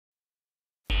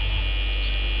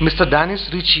Mr. Dennis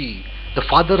Ritchie, the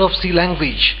father of C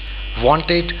language,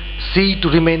 wanted C to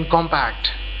remain compact.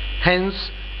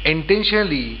 Hence,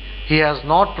 intentionally, he has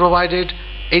not provided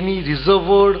any reserved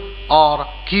word or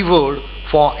keyword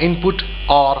for input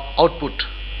or output.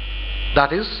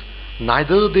 That is,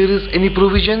 neither there is any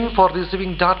provision for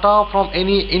receiving data from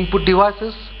any input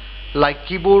devices like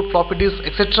keyboard, floppy disk,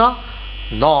 etc.,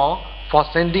 nor for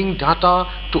sending data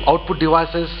to output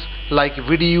devices like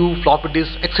video, floppy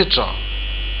disk, etc.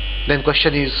 Then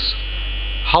question is,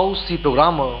 how C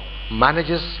programmer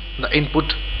manages the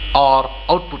input or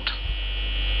output?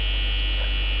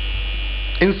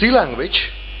 In C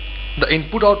language, the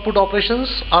input-output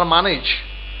operations are managed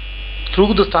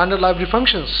through the standard library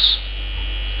functions.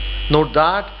 Note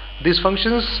that these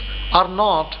functions are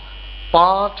not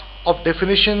part of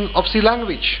definition of C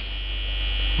language,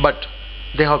 but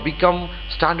they have become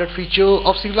standard feature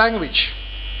of C language.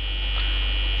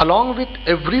 Along with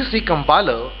every C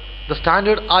compiler, the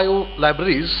standard I/O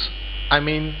libraries,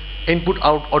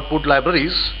 input-output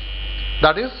libraries,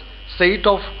 that is, set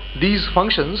of these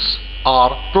functions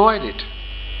are provided.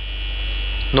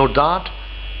 Note that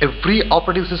every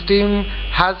operating system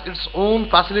has its own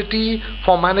facility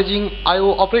for managing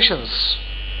I/O operations.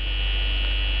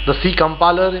 The C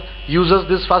compiler uses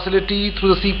this facility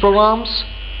through the C programs.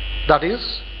 That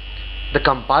is, the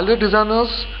compiler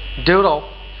designers develop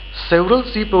several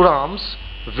C programs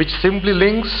which simply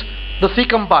links the C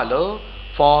compiler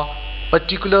for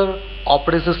particular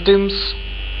operating systems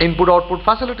input-output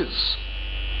facilities.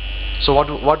 So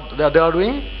what they are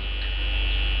doing?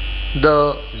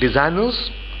 The designers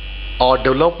or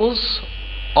developers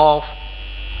of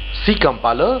C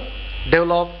compiler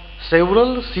develop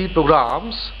several C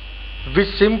programs which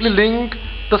simply link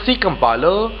the C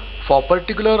compiler for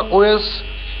particular OS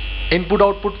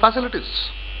input-output facilities.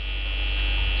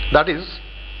 That is,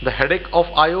 the headache of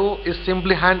I/O is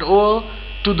simply handed over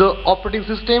to the operating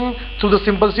system through the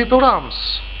simple C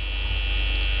programs.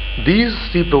 These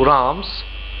C programs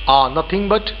are nothing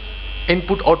but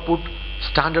input-output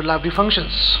standard library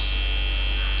functions.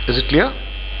 Is it clear?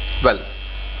 Well,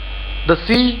 the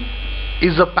C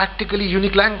is a practically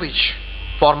unique language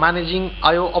for managing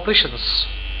I/O operations.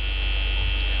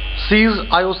 C's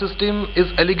I/O system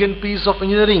is an elegant piece of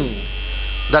engineering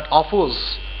that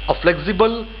offers a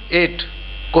flexible yet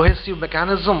cohesive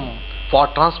mechanism for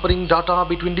transferring data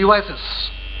between devices.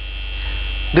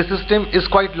 This system is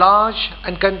quite large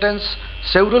and contains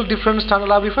several different standard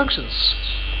library functions.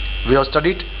 We have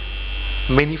studied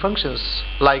many functions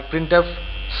like printf,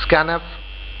 scanf,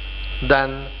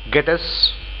 then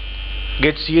getS,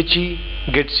 getche,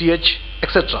 getch,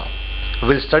 etc.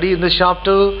 We'll study in this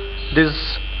chapter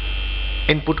these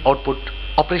input-output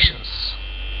operations.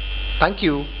 Thank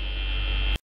you.